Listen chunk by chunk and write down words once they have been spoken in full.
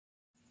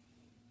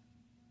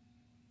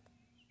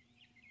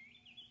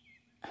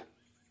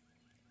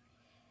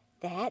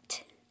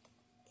That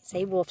is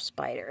a wolf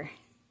spider.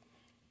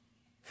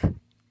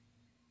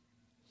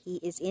 He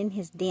is in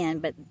his den,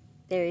 but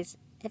there is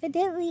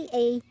evidently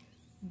a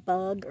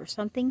bug or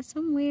something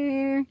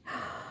somewhere.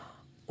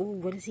 Oh,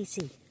 what does he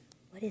see?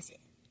 What is it?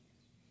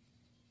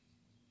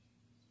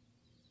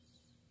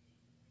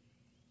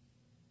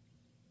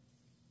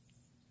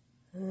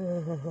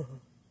 Oh,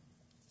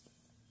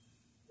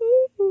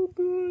 oh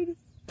God.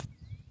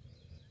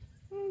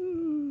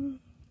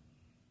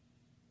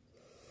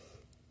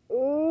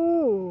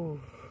 Oh.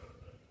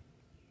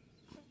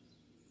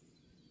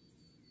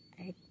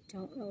 I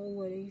don't know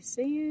what he's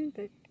saying,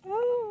 but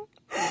oh.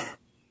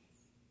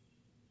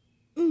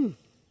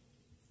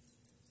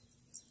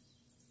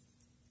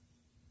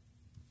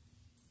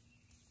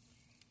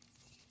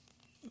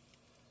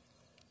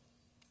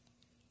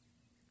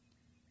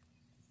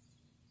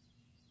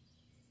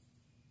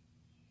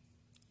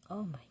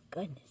 Oh my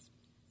goodness.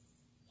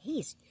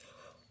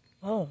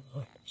 Oh,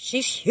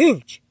 she's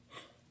huge.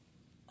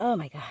 Oh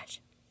my gosh.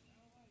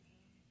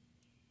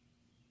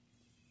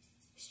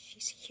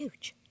 She's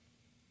huge.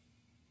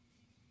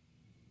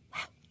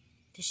 Wow.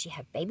 Does she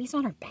have babies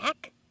on her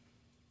back?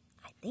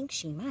 I think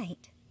she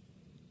might.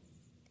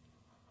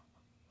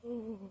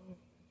 Oh.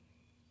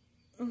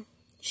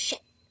 Shit.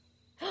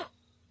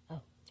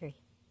 Oh, there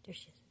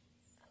she is.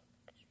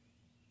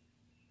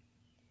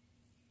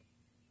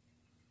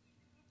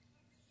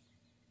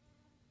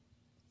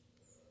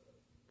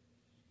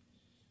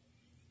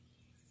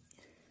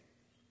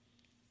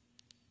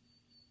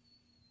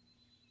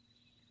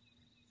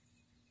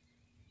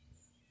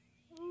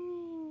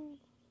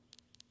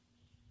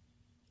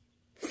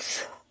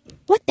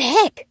 What the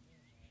heck?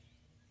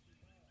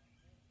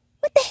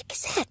 What the heck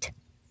is that?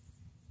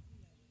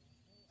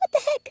 What the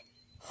heck?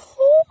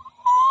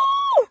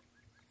 Oh,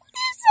 what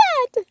is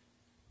that?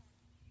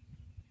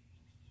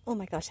 Oh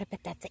my gosh, I bet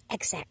that's the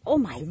exact. Oh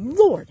my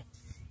Lord.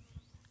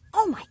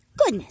 Oh my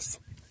goodness.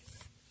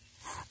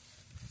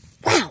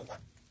 Wow.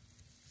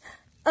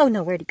 Oh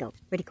no, where'd he go?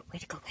 Where'd he go?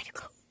 Where'd he go? Where'd he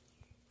go?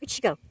 Where'd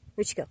she go?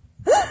 Where'd she go?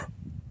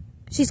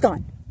 She's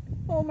gone.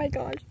 Oh my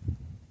gosh.